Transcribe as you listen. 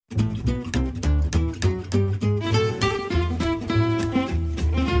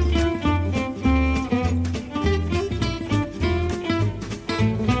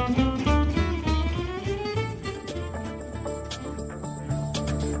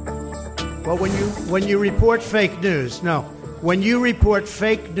Well, when you report fake news, when you report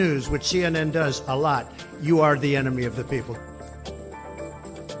fake news, which CNN does a lot, you are the enemy of the people.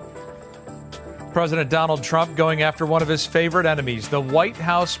 President Donald Trump going after one of his favorite enemies, the White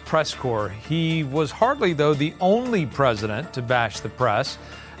House press corps. He was hardly, though, the only president to bash the press.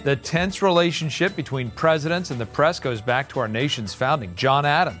 The tense relationship between presidents and the press goes back to our nation's founding. John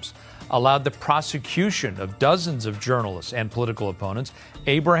Adams allowed the prosecution of dozens of journalists and political opponents.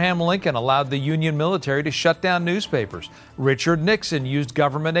 Abraham Lincoln allowed the Union military to shut down newspapers. Richard Nixon used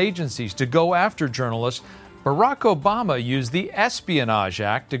government agencies to go after journalists. Barack Obama used the Espionage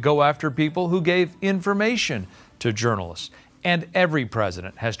Act to go after people who gave information to journalists. And every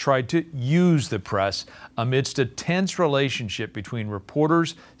president has tried to use the press amidst a tense relationship between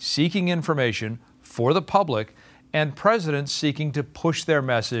reporters seeking information for the public and presidents seeking to push their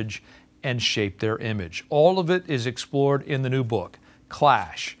message and shape their image. All of it is explored in the new book,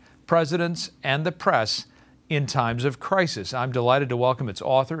 Clash: Presidents and the Press in Times of Crisis. I'm delighted to welcome its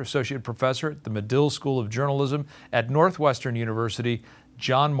author, Associate Professor at the Medill School of Journalism at Northwestern University,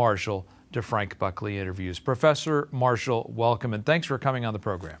 John Marshall, to Frank Buckley Interviews. Professor Marshall, welcome, and thanks for coming on the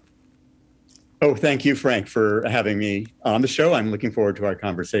program. Oh, thank you, Frank, for having me on the show. I'm looking forward to our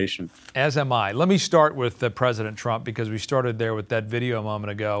conversation. As am I. Let me start with President Trump, because we started there with that video a moment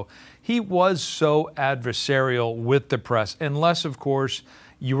ago. He was so adversarial with the press, unless, of course,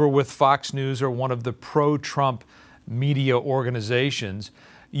 you were with Fox News or one of the pro-Trump media organizations.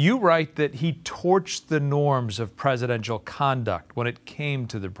 You write that he torched the norms of presidential conduct when it came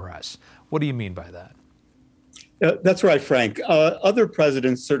to the press. What do you mean by that? That's right, Frank. Other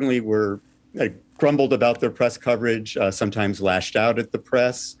presidents certainly were grumbled about their press coverage, sometimes lashed out at the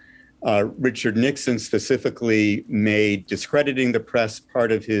press. Richard Nixon specifically made discrediting the press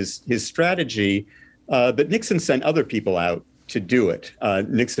part of his strategy, but Nixon sent other people out to do it.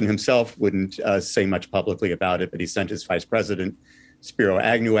 Nixon himself wouldn't say much publicly about it, but he sent his vice president, Spiro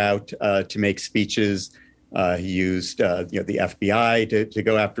Agnew, out to make speeches. He used the FBI to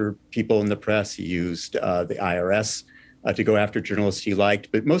go after people in the press. He used the IRS to go after journalists he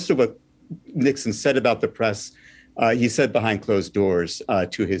liked. But most of what Nixon said about the press, he said behind closed doors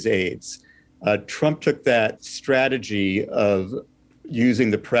to his aides. Trump took that strategy of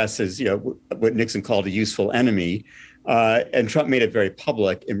using the press as what Nixon called a useful enemy, and Trump made it very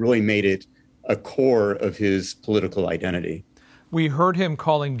public and really made it a core of his political identity. We heard him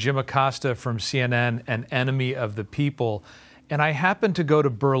calling Jim Acosta from CNN an enemy of the people. And I happened to go to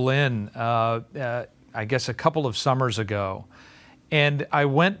Berlin, I guess a couple of summers ago. And I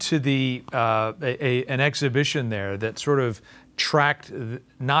went to an exhibition there that sort of tracked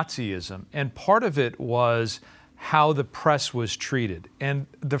Nazism. And part of it was how the press was treated. And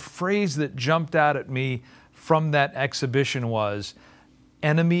the phrase that jumped out at me from that exhibition was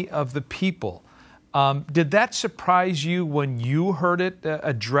enemy of the people. Did that surprise you when you heard it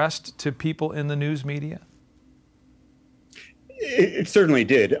addressed to people in the news media? It certainly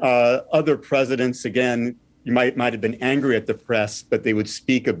did. Other presidents, again, you might have been angry at the press, but they would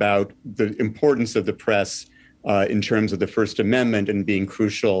speak about the importance of the press in terms of the First Amendment and being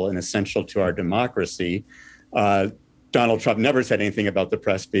crucial and essential to our democracy. Donald Trump never said anything about the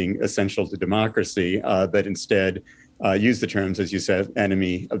press being essential to democracy, but instead used the terms, as you said,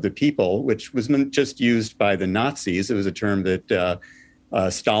 enemy of the people, which wasn't just used by the Nazis. It was a term that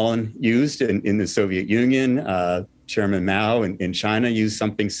Stalin used in the Soviet Union. Chairman Mao in China used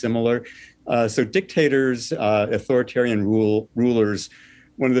something similar. So dictators, authoritarian rulers,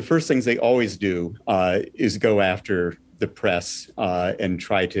 one of the first things they always do is go after the press and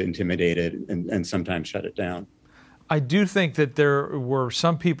try to intimidate it and sometimes shut it down. I do think that there were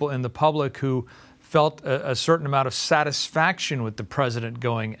some people in the public who felt a certain amount of satisfaction with the president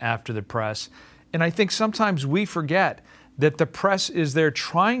going after the press. And I think sometimes we forget that the press is there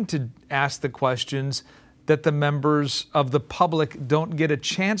trying to ask the questions that the members of the public don't get a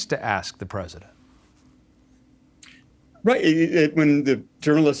chance to ask the president. Right. When the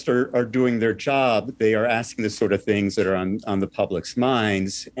journalists are doing their job, they are asking the sort of things that are on the public's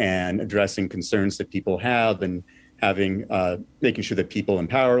minds and addressing concerns that people have and making sure that people in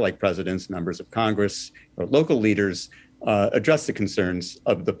power, like presidents, members of Congress, or local leaders, address the concerns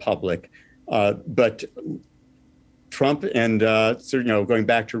of the public. But Trump and going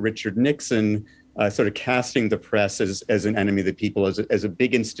back to Richard Nixon, sort of casting the press as an enemy of the people, as a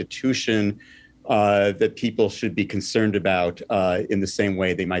big institution that people should be concerned about in the same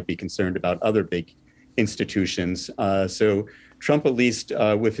way they might be concerned about other big institutions. So Trump, at least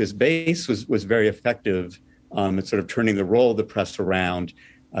with his base, was very effective at sort of turning the role of the press around,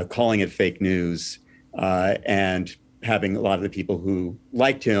 calling it fake news, and having a lot of the people who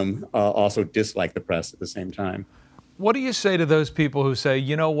liked him also dislike the press at the same time. What do you say to those people who say,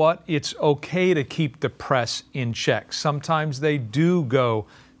 you know what, it's okay to keep the press in check? Sometimes they do go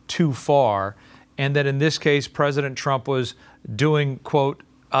too far, and that in this case, President Trump was doing, quote,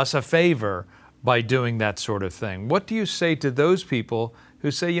 us a favor by doing that sort of thing. What do you say to those people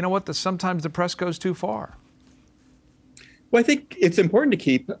who say, you know what, sometimes the press goes too far? Well, I think it's important to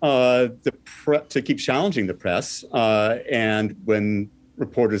keep keep challenging the press, and when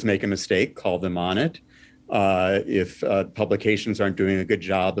reporters make a mistake, call them on it. If publications aren't doing a good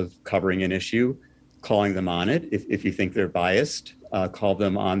job of covering an issue, calling them on it. If you think they're biased, call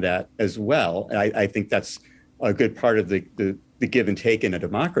them on that as well. I think that's a good part of the give and take in a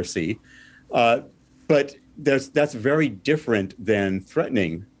democracy. But that's very different than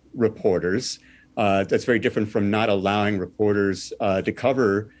threatening reporters. That's very different from not allowing reporters to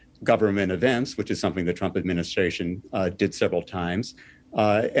cover government events, which is something the Trump administration did several times.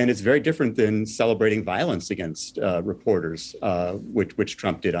 And it's very different than celebrating violence against reporters, which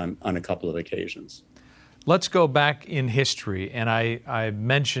Trump did on a couple of occasions. Let's go back in history, and I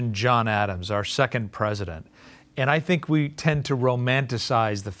mentioned John Adams, our second president. And I think we tend to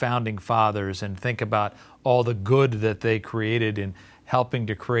romanticize the founding fathers and think about all the good that they created in helping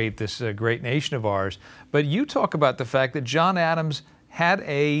to create this great nation of ours. But you talk about the fact that John Adams had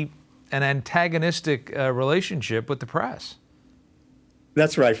an antagonistic relationship with the press.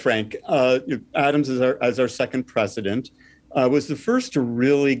 That's right, Frank. Adams, as our second president, was the first to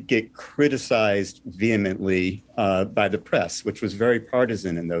really get criticized vehemently by the press, which was very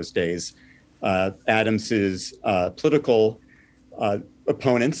partisan in those days. Adams's political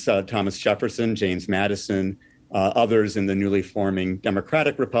opponents, Thomas Jefferson, James Madison, others in the newly forming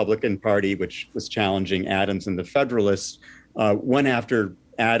Democratic Republican Party, which was challenging Adams and the Federalists, went after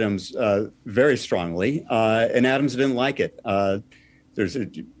Adams very strongly, and Adams didn't like it.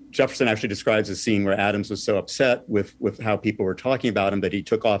 Jefferson actually describes a scene where Adams was so upset with how people were talking about him that he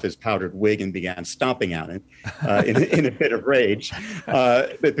took off his powdered wig and began stomping on it in a fit of rage.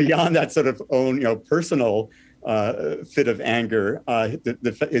 But beyond that sort of own, personal fit of anger,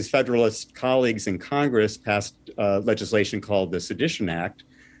 his Federalist colleagues in Congress passed legislation called the Sedition Act,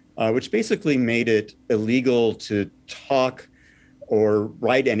 which basically made it illegal to talk or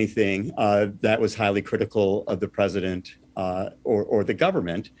write anything that was highly critical of the president or the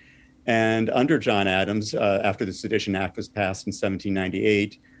government. And under John Adams, after the Sedition Act was passed in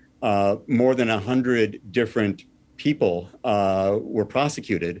 1798, more than 100 different people were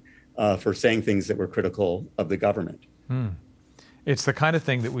prosecuted for saying things that were critical of the government. It's the kind of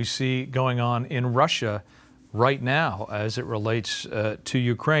thing that we see going on in Russia right now as it relates to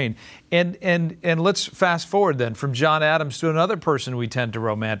Ukraine. And let's fast forward then from John Adams to another person we tend to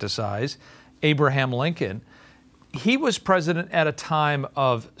romanticize, Abraham Lincoln. He was president at a time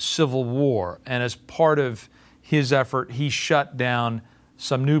of civil war, and as part of his effort, he shut down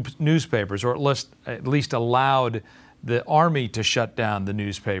some newspapers, or at least allowed the army to shut down the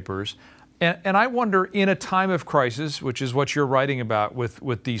newspapers. And I wonder, in a time of crisis, which is what you're writing about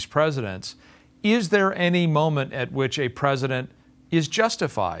with these presidents, is there any moment at which a president is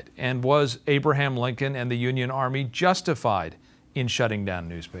justified? And was Abraham Lincoln and the Union Army justified in shutting down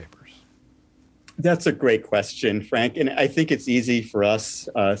newspapers? That's a great question, Frank. And I think it's easy for us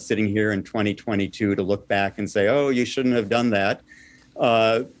sitting here in 2022 to look back and say, oh, you shouldn't have done that.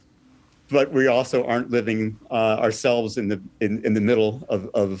 But we also aren't living ourselves in the middle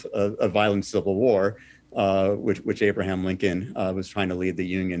of a violent civil war, which Abraham Lincoln was trying to lead the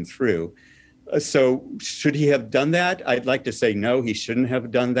Union through. So should he have done that? I'd like to say no, he shouldn't have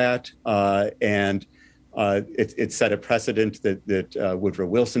done that. And it set a precedent that Woodrow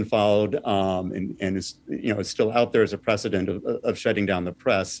Wilson followed, and is still out there as a precedent of shutting down the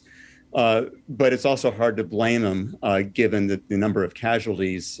press. But it's also hard to blame him, given the number of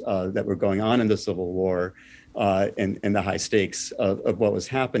casualties that were going on in the Civil War and the high stakes of what was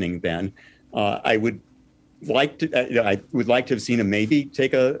happening then. I would like to have seen him maybe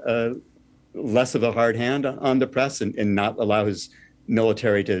take a less of a hard hand on the press and not allow his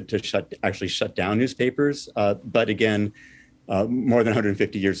military to actually shut down newspapers. But again, more than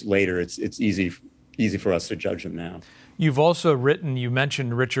 150 years later, it's easy for us to judge him now. You've also written, you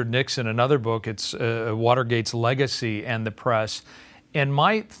mentioned Richard Nixon, another book, it's Watergate's Legacy and the Press. And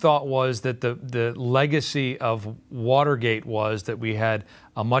my thought was that the legacy of Watergate was that we had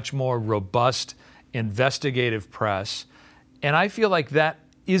a much more robust investigative press. And I feel like that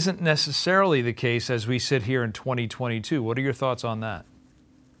isn't necessarily the case as we sit here in 2022. What are your thoughts on that?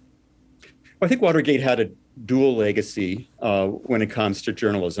 I think Watergate had dual legacy when it comes to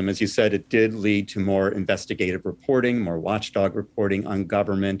journalism. As you said, it did lead to more investigative reporting, more watchdog reporting on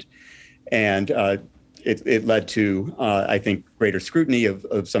government, and it led to, I think, greater scrutiny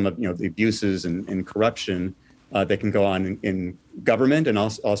of some of the abuses and corruption that can go on in government and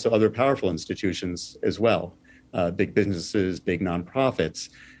also other powerful institutions as well, big businesses, big nonprofits.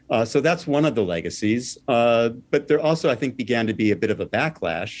 So that's one of the legacies. But there also, I think, began to be a bit of a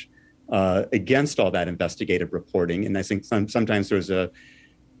backlash against all that investigative reporting. And I think sometimes there's a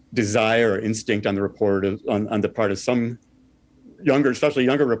desire or instinct on the part of some especially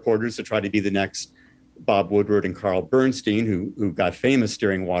younger reporters, to try to be the next Bob Woodward and Carl Bernstein, who got famous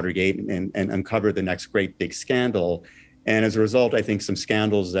during Watergate and uncovered the next great big scandal. And as a result, I think some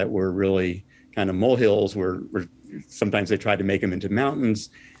scandals that were really kind of molehills were sometimes they tried to make them into mountains.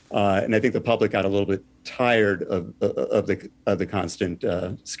 And I think the public got a little bit tired of the constant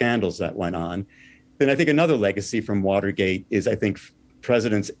scandals that went on. Then I think another legacy from Watergate is, I think,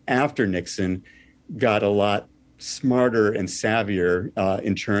 presidents after Nixon got a lot smarter and savvier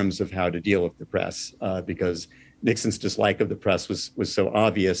in terms of how to deal with the press, because Nixon's dislike of the press was so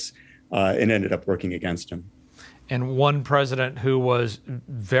obvious and ended up working against him. And one president who was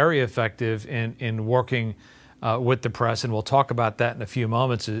very effective in working with the press, and we'll talk about that in a few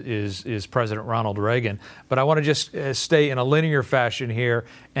moments, is President Ronald Reagan. But I want to just stay in a linear fashion here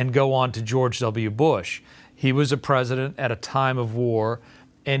and go on to George W. Bush. He was a president at a time of war,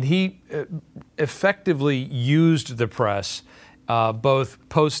 and he effectively used the press both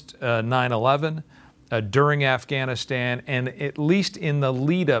post 9/11, during Afghanistan, and at least in the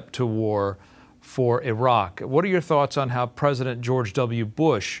lead up to war for Iraq. What are your thoughts on how President George W.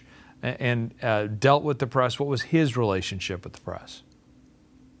 Bush dealt with the press? What was his relationship with the press?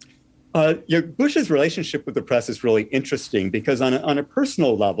 Bush's relationship with the press is really interesting because on a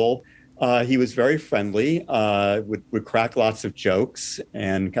personal level, he was very friendly, would crack lots of jokes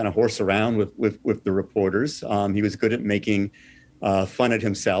and kind of horse around with the reporters. He was good at making fun at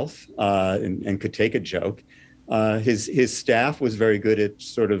himself and could take a joke. His staff was very good at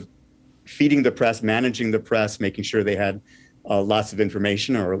sort of feeding the press, managing the press, making sure they had lots of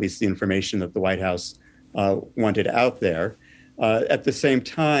information, or at least the information that the White House wanted out there. At the same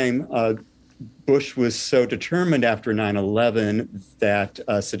time, Bush was so determined after 9/11 that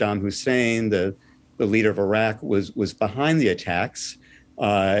Saddam Hussein, the leader of Iraq, was behind the attacks,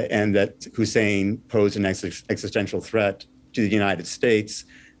 and that Hussein posed an existential threat to the United States,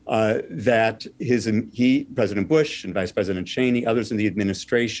 that President Bush and Vice President Cheney, others in the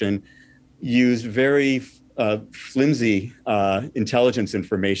administration, used very flimsy intelligence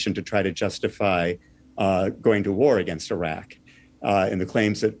information to try to justify going to war against Iraq. And the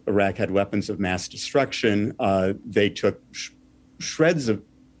claims that Iraq had weapons of mass destruction, they took shreds of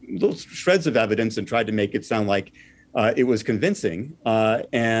evidence and tried to make it sound like it was convincing.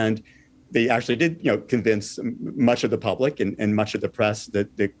 And they actually did, convince much of the public and much of the press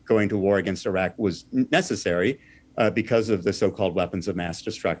that going to war against Iraq was necessary because of the so-called weapons of mass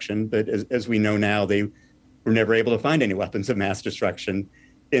destruction. But as we know now, they were never able to find any weapons of mass destruction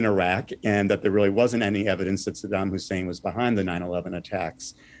in Iraq, and that there really wasn't any evidence that Saddam Hussein was behind the 9/11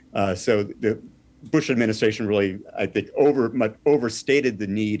 attacks. So the Bush administration really, I think, overstated the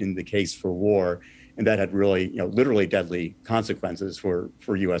need in the case for war, and that had really, literally deadly consequences for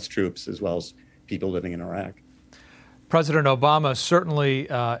U.S. troops as well as people living in Iraq. President Obama certainly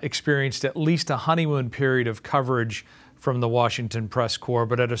experienced at least a honeymoon period of coverage from the Washington press corps,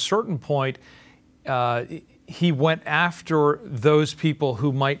 but at a certain point, he went after those people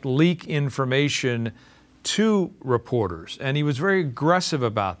who might leak information to reporters, and he was very aggressive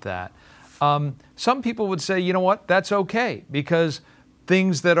about that. Some people would say, you know what, that's okay, because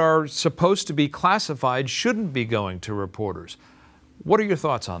things that are supposed to be classified shouldn't be going to reporters. What are your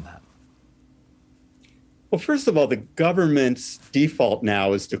thoughts on that? Well, first of all, the government's default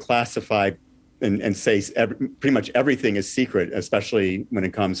now is to classify and say pretty much everything is secret, especially when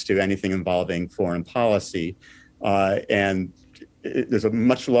it comes to anything involving foreign policy. And there's a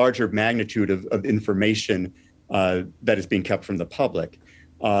much larger magnitude of information that is being kept from the public.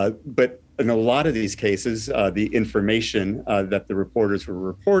 But in a lot of these cases, the information that the reporters were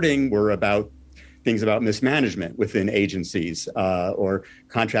reporting were about things about mismanagement within agencies, or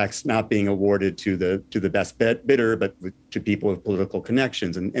contracts not being awarded to the best bidder, but to people with political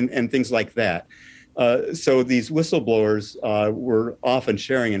connections and things like that. So these whistleblowers were often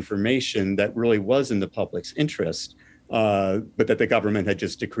sharing information that really was in the public's interest, but that the government had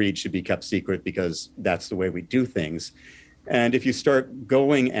just decreed should be kept secret because that's the way we do things. And if you start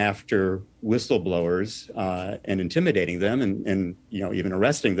going after whistleblowers and intimidating them and even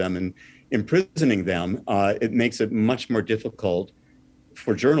arresting them imprisoning them, it makes it much more difficult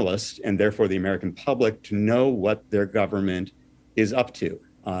for journalists and therefore the American public to know what their government is up to.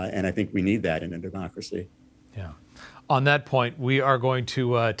 And I think we need that in a democracy. Yeah. On that point, we are going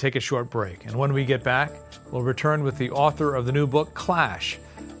to take a short break. And when we get back, we'll return with the author of the new book, Clash,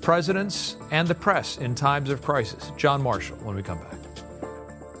 Presidents and the Press in Times of Crisis, John Marshall, when we come back.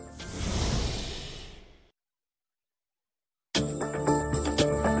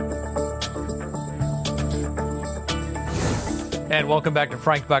 And welcome back to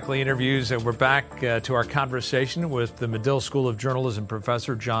Frank Buckley Interviews. And we're back to our conversation with the Medill School of Journalism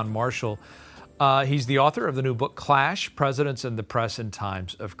professor, John Marshall. He's the author of the new book, Clash, Presidents and the Press in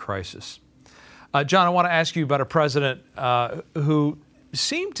Times of Crisis. John, I want to ask you about a president who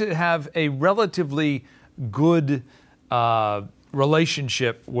seemed to have a relatively good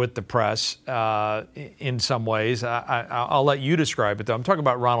relationship with the press in some ways. I'll let you describe it, though. I'm talking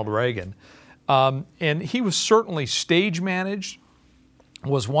about Ronald Reagan. And he was certainly stage managed,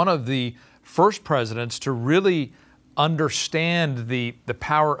 was one of the first presidents to really understand the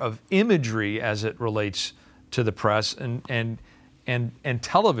power of imagery as it relates to the press and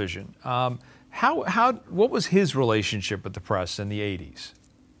television. What was his relationship with the press in the 80s?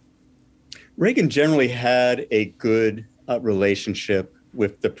 Reagan generally had a good relationship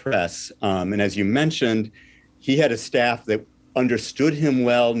with the press. And as you mentioned, he had a staff that understood him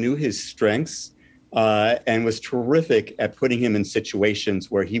well, knew his strengths, and was terrific at putting him in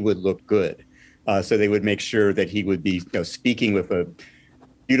situations where he would look good. So they would make sure that he would be speaking with a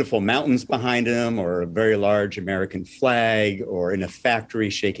beautiful mountains behind him or a very large American flag or in a factory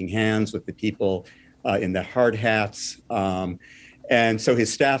shaking hands with the people in the hard hats. And so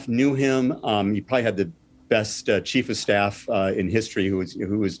his staff knew him. He probably had the best chief of staff in history, who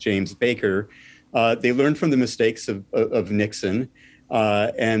was James Baker. They learned from the mistakes of Nixon,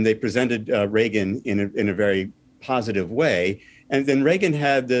 and they presented Reagan in a very positive way. And then Reagan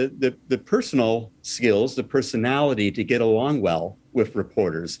had the personal skills, the personality to get along well with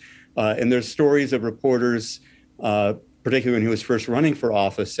reporters. And there's stories of reporters, particularly when he was first running for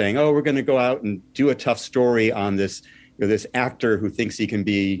office, saying, "Oh, we're going to go out and do a tough story on this, this actor who thinks he can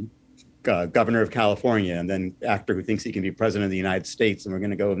be governor of California, and then actor who thinks he can be president of the United States, and we're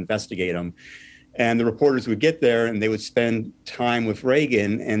going to go investigate him." And the reporters would get there and they would spend time with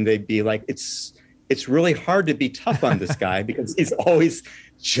Reagan, and they'd be like, it's really hard to be tough on this guy because he's always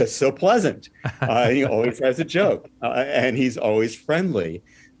just so pleasant. And he always has a joke, and he's always friendly.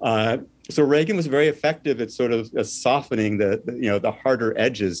 So Reagan was very effective at sort of softening the harder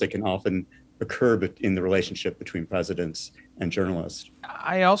edges that can often occur in the relationship between presidents and journalists.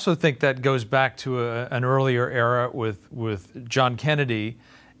 I also think that goes back to an earlier era with John Kennedy,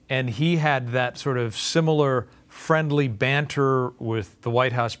 and he had that sort of similar friendly banter with the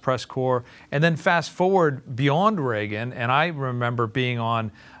White House press corps. And then fast forward beyond Reagan, and I remember being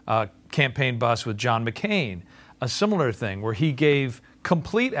on a campaign bus with John McCain, a similar thing where he gave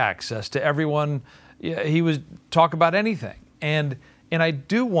complete access to everyone. He would talk about anything. And I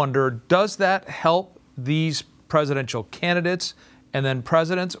do wonder, does that help these presidential candidates and then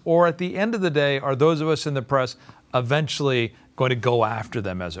presidents, or at the end of the day, are those of us in the press eventually going to go after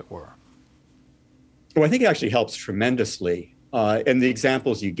them, as it were? Well, I think it actually helps tremendously. And the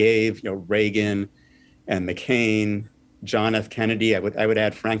examples you gave, Reagan and McCain, John F. Kennedy, I would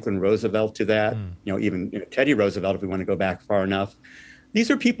add Franklin Roosevelt to that, even Teddy Roosevelt, if we want to go back far enough. These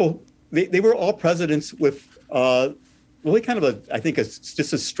are people, they were all presidents with really kind of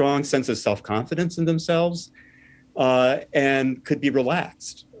just a strong sense of self-confidence in themselves, and could be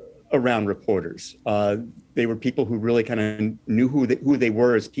relaxed around reporters. They were people who really kind of knew who they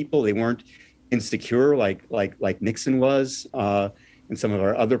were as people. They weren't insecure like Nixon was, and some of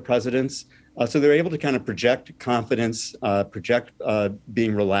our other presidents. So they were able to kind of project confidence, project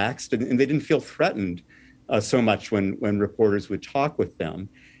being relaxed, and they didn't feel threatened so much when reporters would talk with them.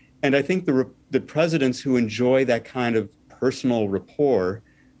 And I think the presidents who enjoy that kind of personal rapport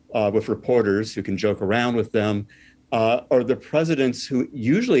with reporters who can joke around with them are the presidents who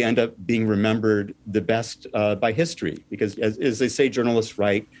usually end up being remembered the best by history, because as they say, journalists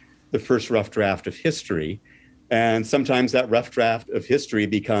write the first rough draft of history. And sometimes that rough draft of history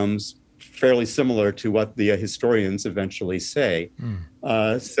becomes fairly similar to what the historians eventually say.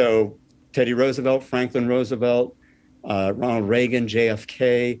 So Teddy Roosevelt, Franklin Roosevelt, Ronald Reagan,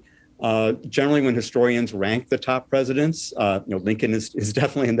 JFK, generally when historians rank the top presidents, Lincoln is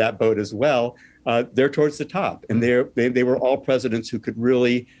definitely in that boat as well. They're towards the top, and they were all presidents who could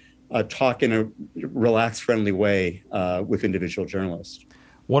really talk in a relaxed, friendly way with individual journalists.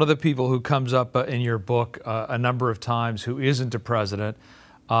 One of the people who comes up in your book a number of times who isn't a president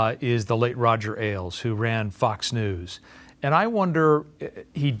is the late Roger Ailes, who ran Fox News. And I wonder,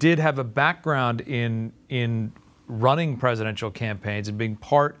 he did have a background in running presidential campaigns and being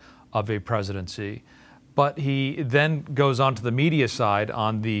part of a presidency, but he then goes on to the media side,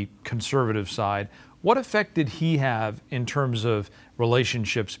 on the conservative side. What effect did he have in terms of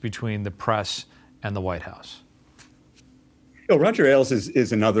relationships between the press and the White House? Roger Ailes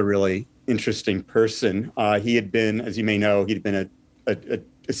is another really interesting person. He had been, as you may know, he'd been an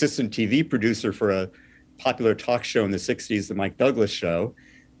assistant TV producer for a popular talk show in the 60s, the Mike Douglas Show.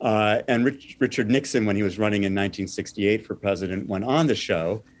 And Richard Nixon, when he was running in 1968 for president, went on the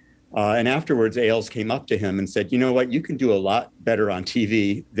show. And afterwards, Ailes came up to him and said, you know what, you can do a lot better on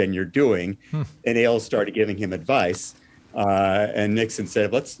TV than you're doing. And Ailes started giving him advice. And Nixon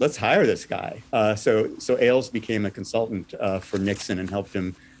said, let's hire this guy. So Ailes became a consultant for Nixon and helped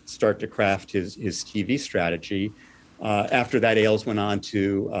him start to craft his TV strategy. After that, Ailes went on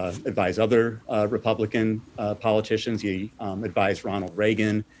to advise other Republican politicians. He advised Ronald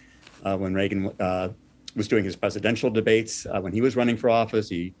Reagan when Reagan was doing his presidential debates. When he was running for office,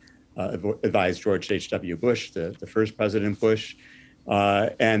 he advised George H.W. Bush, the first President Bush.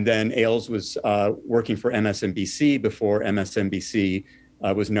 And then Ailes was working for MSNBC before MSNBC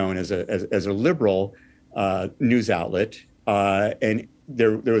was known as a liberal news outlet. And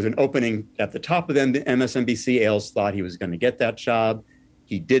there was an opening at the top of MSNBC. Ailes thought he was going to get that job.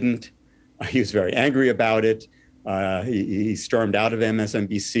 He didn't. He was very angry about it. He stormed out of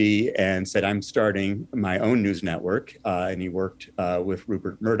MSNBC and said, I'm starting my own news network. And he worked with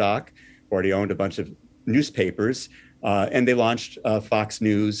Rupert Murdoch, who already owned a bunch of newspapers. And they launched Fox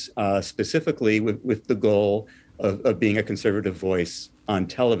News specifically with the goal of being a conservative voice on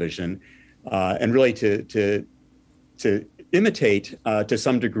television, and really to imitate to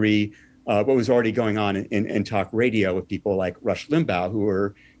some degree what was already going on in talk radio with people like Rush Limbaugh, who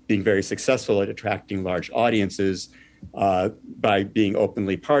were being very successful at attracting large audiences by being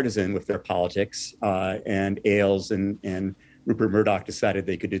openly partisan with their politics. And Ailes and Rupert Murdoch decided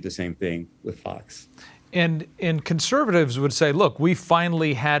they could do the same thing with Fox. And conservatives would say, look, we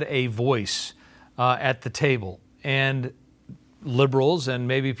finally had a voice at the table. And liberals, and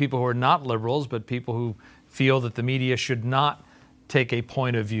maybe people who are not liberals, but people who feel that the media should not take a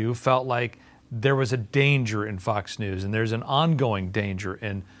point of view, felt like there was a danger in Fox News, and there's an ongoing danger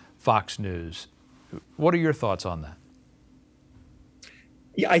in Fox News. What are your thoughts on that?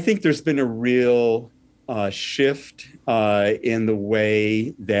 Yeah, I think there's been a real shift in the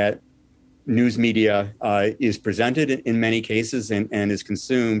way that news media is presented in many cases and is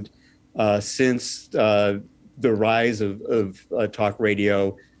consumed since the rise of talk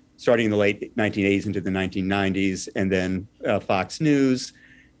radio, starting in the late 1980s into the 1990s, and then Fox News,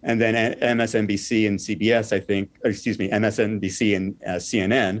 and then MSNBC and CBS, MSNBC and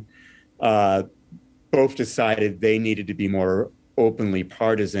CNN, both decided they needed to be more openly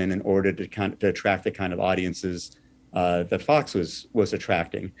partisan in order to attract the kind of audiences that Fox was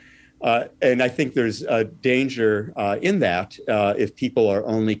attracting. And I think there's a danger in that if people are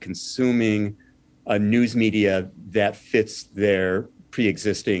only consuming a news media that fits their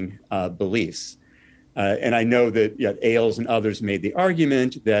pre-existing beliefs. And I know that Ailes and others made the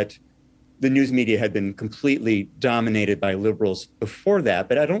argument that the news media had been completely dominated by liberals before that,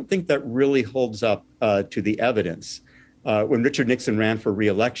 but I don't think that really holds up to the evidence. When Richard Nixon ran for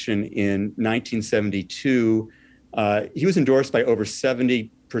re-election in 1972, he was endorsed by over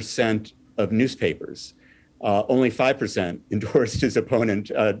 70% of newspapers. Only 5% endorsed his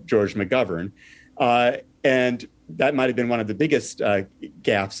opponent, George McGovern. And that might have been one of the biggest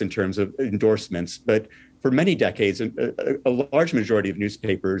gaps in terms of endorsements. But for many decades, a large majority of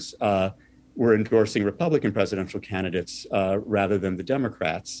newspapers were endorsing Republican presidential candidates rather than the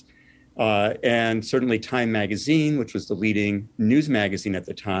Democrats. And certainly Time magazine, which was the leading news magazine at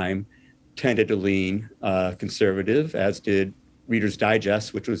the time, tended to lean conservative, as did Reader's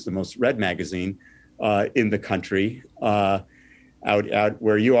Digest, which was the most read magazine in the country. Out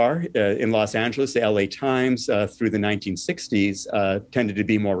where you are in Los Angeles, the LA Times through the 1960s tended to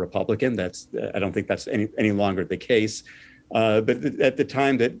be more Republican. I don't think that's any longer the case. But at the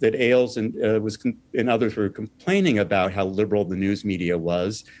time that Ailes and others were complaining about how liberal the news media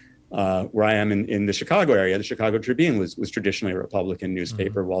was, where I am in the Chicago area, the Chicago Tribune was traditionally a Republican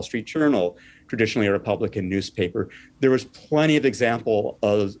newspaper. Mm-hmm. Wall Street Journal, traditionally a Republican newspaper. There was plenty of examples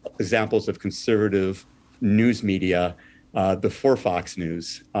of conservative news media before Fox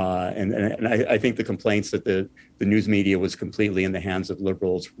News. And I think the complaints that the news media was completely in the hands of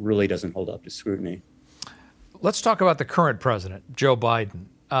liberals really doesn't hold up to scrutiny. Let's talk about the current president, Joe Biden.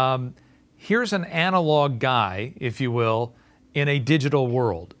 Here's an analog guy, if you will, in a digital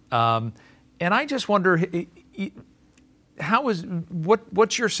world. And I just wonder,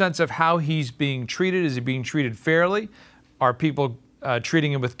 what's your sense of how he's being treated? Is he being treated fairly? Are people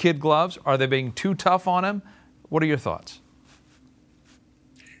treating him with kid gloves? Are they being too tough on him? What are your thoughts?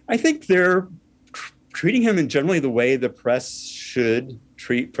 I think they're treating him in generally the way the press should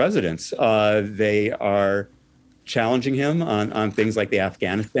treat presidents. They are challenging him on things like the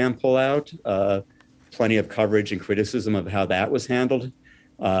Afghanistan pullout, plenty of coverage and criticism of how that was handled,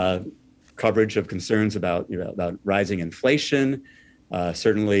 coverage of concerns about rising inflation,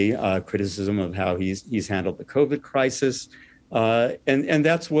 certainly criticism of how he's handled the COVID crisis. And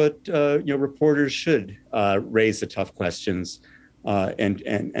that's what reporters should raise the tough questions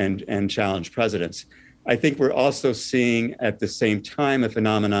and challenge presidents. I think we're also seeing at the same time a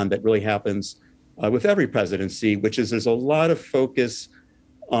phenomenon that really happens with every presidency, which is there's a lot of focus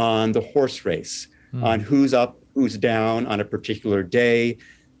on the horse race, on who's up, who's down on a particular day,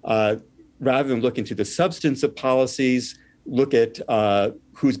 rather than look into the substance of policies, look at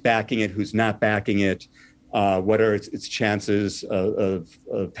who's backing it, who's not backing it, what are its chances of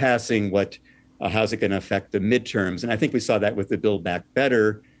passing, how's it going to affect the midterms. And I think we saw that with the Build Back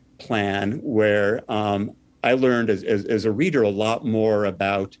Better plan, where I learned as a reader a lot more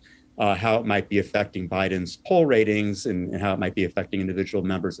about how it might be affecting Biden's poll ratings and how it might be affecting individual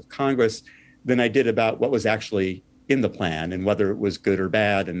members of Congress than I did about what was actually in the plan and whether it was good or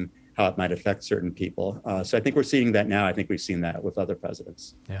bad and how it might affect certain people. So I think we're seeing that now. I think we've seen that with other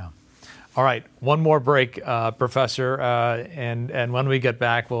presidents. Yeah. All right. One more break, Professor. And when we get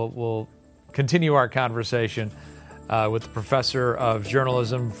back, we'll continue our conversation with the Professor of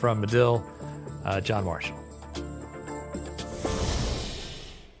Journalism from Medill, John Marshall.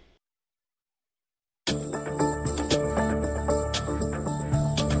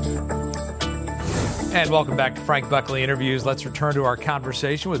 And welcome back to Frank Buckley Interviews. Let's return to our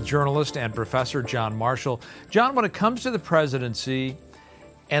conversation with journalist and Professor John Marshall. John, when it comes to the presidency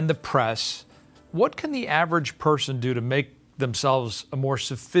and the press, what can the average person do to make themselves a more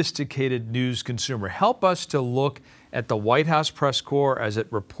sophisticated news consumer? Help us to look at the White House press corps as it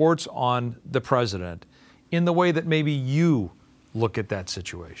reports on the president in the way that maybe you look at that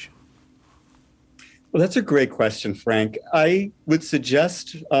situation. Well, that's a great question, Frank. I would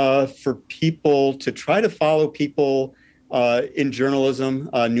suggest for people to try to follow people in journalism,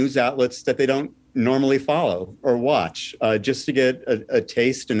 news outlets that they don't normally follow or watch, just to get a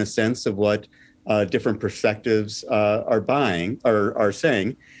taste and a sense of what different perspectives are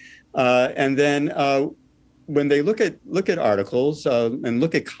saying. And then when they look at articles and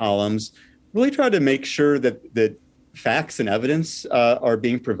look at columns, really try to make sure that facts and evidence are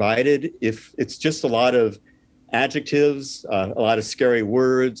being provided. If it's just a lot of adjectives, a lot of scary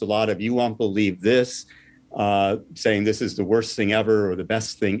words, a lot of "you won't believe this," saying this is the worst thing ever or the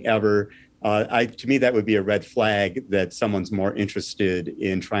best thing ever, to me that would be a red flag that someone's more interested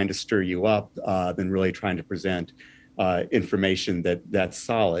in trying to stir you up than really trying to present information that's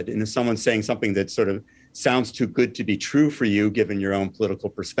solid. And if someone's saying something that sort of sounds too good to be true for you, given your own political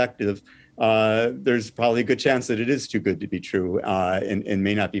perspective, there's probably a good chance that it is too good to be true and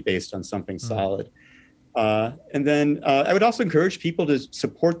may not be based on something solid. And then I would also encourage people to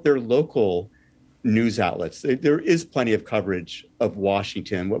support their local news outlets. There is plenty of coverage of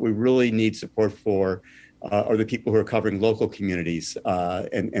Washington. What we really need support for are the people who are covering local communities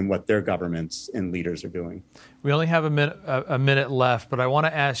and what their governments and leaders are doing. We only have a minute left, but I want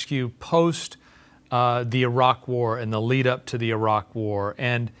to ask you, post the Iraq War and the lead up to the Iraq War,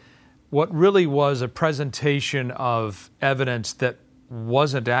 and what really was a presentation of evidence that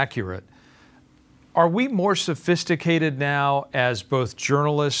wasn't accurate, are we more sophisticated now as both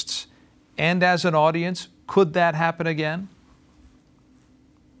journalists and as an audience? Could that happen again?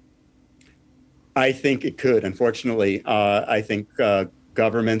 I think it could. Unfortunately, I think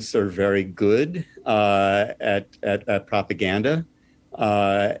governments are very good at propaganda,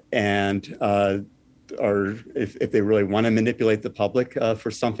 and if they really want to manipulate the public for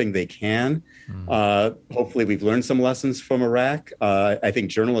something, they can. Hopefully, we've learned some lessons from Iraq. I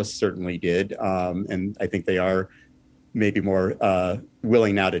think journalists certainly did, and I think they are maybe more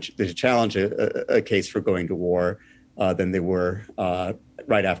willing now to challenge a case for going to war than they were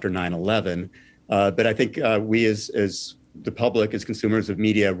right after 9/11. But I think we as the public, as consumers of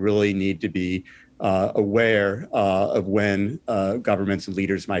media, really need to be aware of when governments and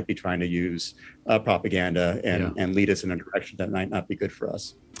leaders might be trying to use propaganda and lead us in a direction that might not be good for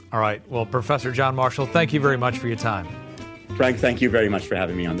us. All right. Well, Professor John Marshall, thank you very much for your time. Frank, thank you very much for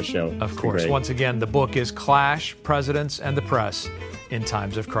having me on the show. Of course. Once again, the book is Clash, Presidents and the Press in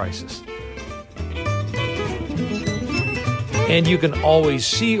Times of Crisis. And you can always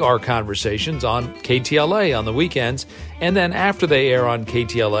see our conversations on KTLA on the weekends, and then after they air on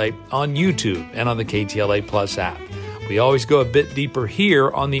KTLA on YouTube and on the KTLA Plus app. We always go a bit deeper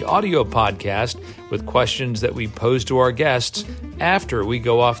here on the audio podcast with questions that we pose to our guests after we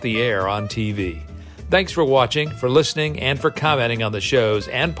go off the air on TV. Thanks for watching, for listening, and for commenting on the shows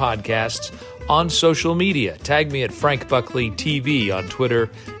and podcasts on social media. Tag me at Frank Buckley TV on Twitter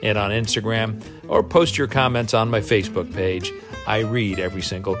and on Instagram, or post your comments on my Facebook page. I read every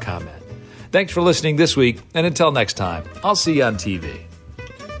single comment. Thanks for listening this week, and until next time, I'll see you on TV.